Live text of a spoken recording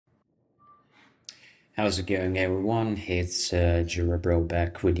How's it going, everyone? It's Jira Bro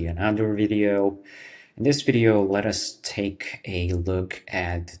back with another video. In this video, let us take a look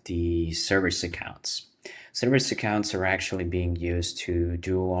at the service accounts. Service accounts are actually being used to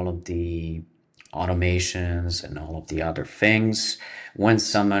do all of the automations and all of the other things when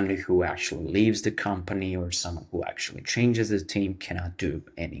someone who actually leaves the company or someone who actually changes the team cannot do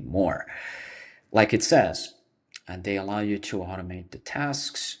anymore. Like it says, and they allow you to automate the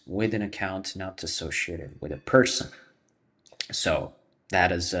tasks with an account not associated with a person. So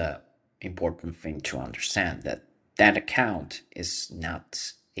that is a important thing to understand, that that account is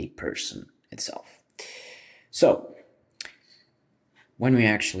not a person itself. So when we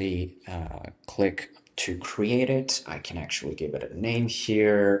actually click to create it, I can actually give it a name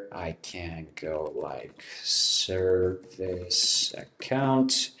here. I can go like service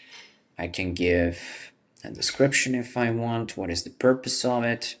account. I can give a description if I want. What is the purpose of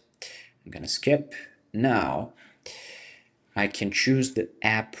it? I'm gonna skip. Now, I can choose the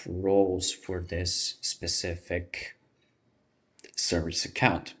app roles for this specific service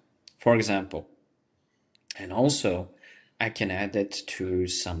account, for example. And also, I can add it to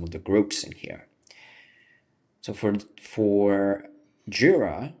some of the groups in here. So for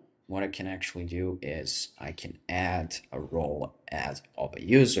Jira, what I can actually do is I can add a role as of a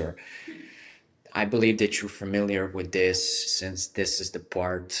user. I believe that you're familiar with this, since this is the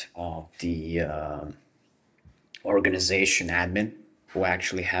part of the organization admin who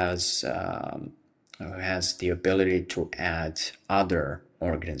actually has the ability to add other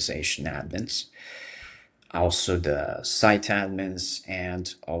organization admins, also the site admins,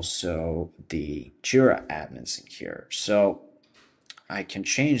 and also the Jira admins in here. So I can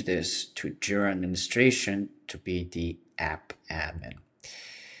change this to Jira Administration to be the app admin.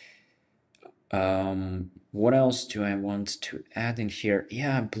 What else do I want to add in here?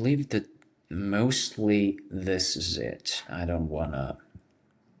 Yeah, I believe that mostly this is it. I don't wanna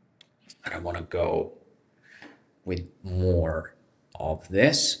go with more of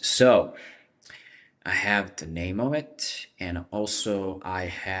this. So I have the name of it, and also I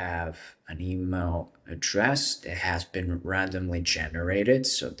have an email address that has been randomly generated.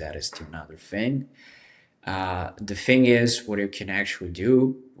 So that is another thing. The thing is, what you can actually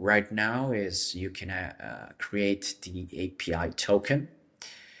do right now is you can create the API token,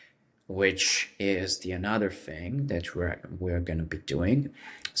 which is the another thing that we're going to be doing.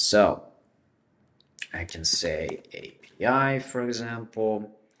 So I can say API, for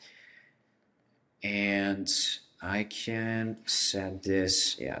example, and I can set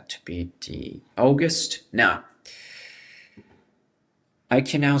this to be the August. Now, I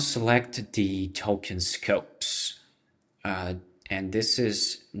can now select the token scopes. And this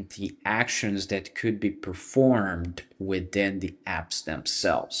is the actions that could be performed within the apps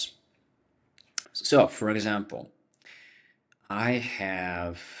themselves. So, for example, I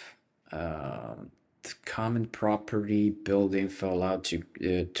have the common property build info allowed to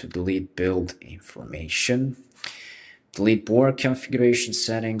delete build information, delete board configuration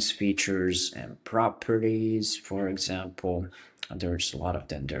settings, features, and properties. For example, there's a lot of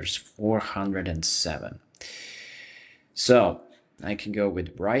them. There's 407. So I can go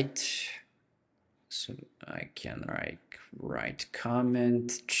with write. So I can write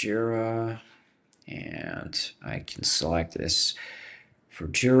comment Jira, and I can select this for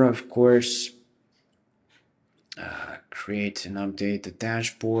Jira, of course. Create and update the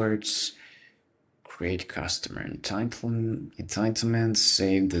dashboards, create customer entitlements,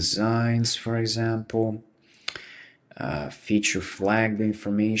 save designs, for example, feature flagged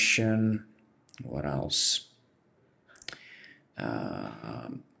information. What else?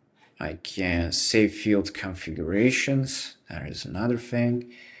 I can save field configurations. That is another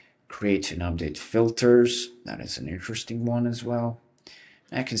thing. Create and update filters. That is an interesting one as well.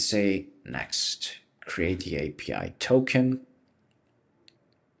 I can say next. Create the API token.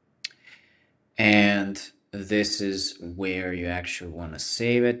 And this is where you actually want to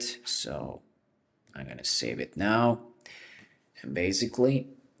save it. So I'm going to save it now. And basically,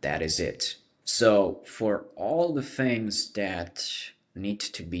 that is it. So for all the things that need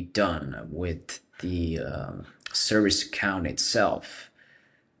to be done with the service account itself,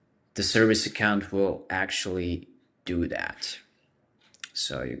 the service account will actually do that.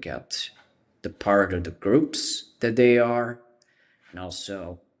 So you get the part of the groups that they are, and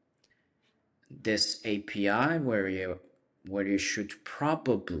also this API where you should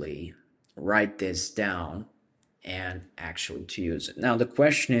probably write this down and actually to use it. Now the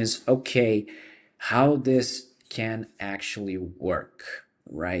question is, okay, how this can actually work,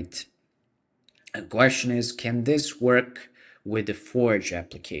 right? The question is, can this work with the Forge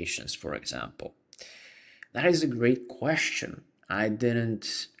applications, for example? That is a great question. I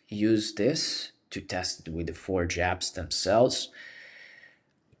didn't use this to test it with the Forge apps themselves.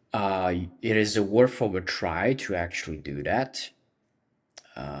 It is a worth of a try to actually do that.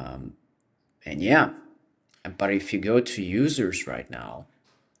 And yeah, but if you go to users right now,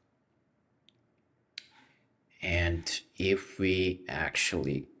 and if we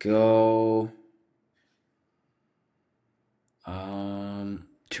actually go,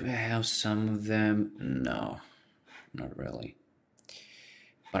 do I have some of them? No, not really.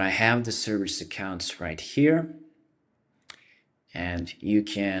 But I have the service accounts right here, and you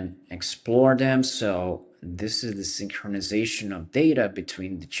can explore them. So this is the synchronization of data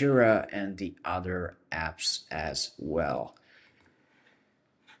between the Jira and the other apps as well.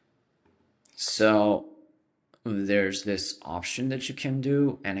 So there's this option that you can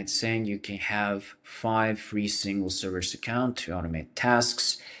do, and it's saying you can have 5 free single service account to automate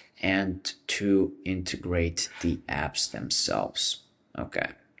tasks and to integrate the apps themselves.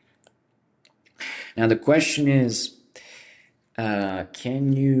 Okay. Now the question is,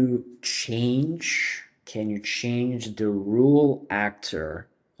 can you change the rule actor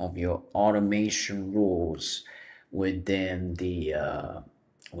of your automation rules within the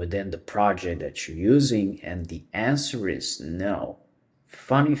project that you're using? And the answer is no.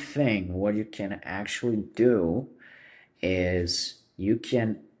 Funny thing, what you can actually do is you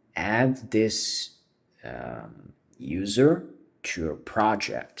can add this user to your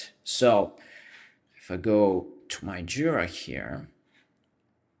project. So if I go to my Jira here,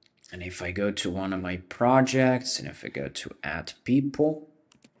 and if I go to one of my projects, and if I go to add people,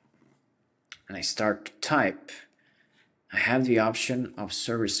 and I start to type, I have the option of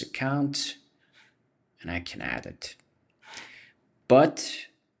service account, and I can add it. But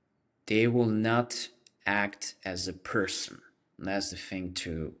they will not act as a person. That's the thing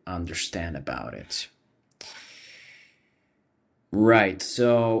to understand about it. Right,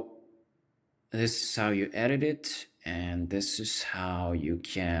 so this is how you edit it, and this is how you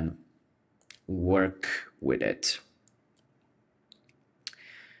can work with it.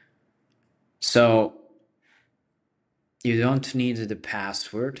 So you don't need the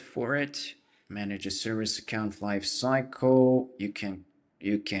password for it. Manage a service account lifecycle. You can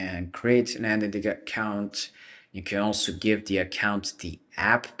create an entity account. You can also give the account the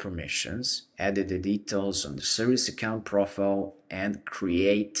app permissions, edit the details on the service account profile, and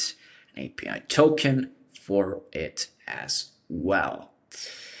create an API token for it as well.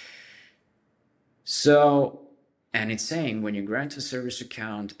 So, and it's saying when you grant a service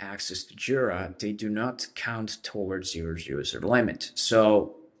account access to Jira, they do not count towards your user limit.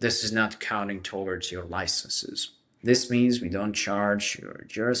 So this is not counting towards your licenses. This means we don't charge your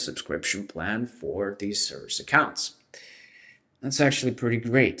Jira subscription plan for these service accounts. That's actually pretty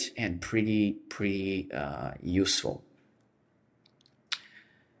great and pretty useful.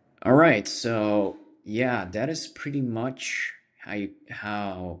 All right, so yeah, that is pretty much how you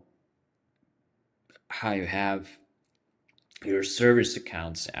have your service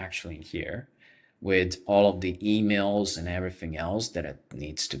accounts actually in here with all of the emails and everything else that it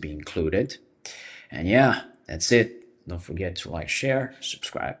needs to be included. And yeah, that's it. Don't forget to like, share,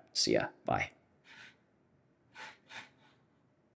 subscribe. See ya. Bye.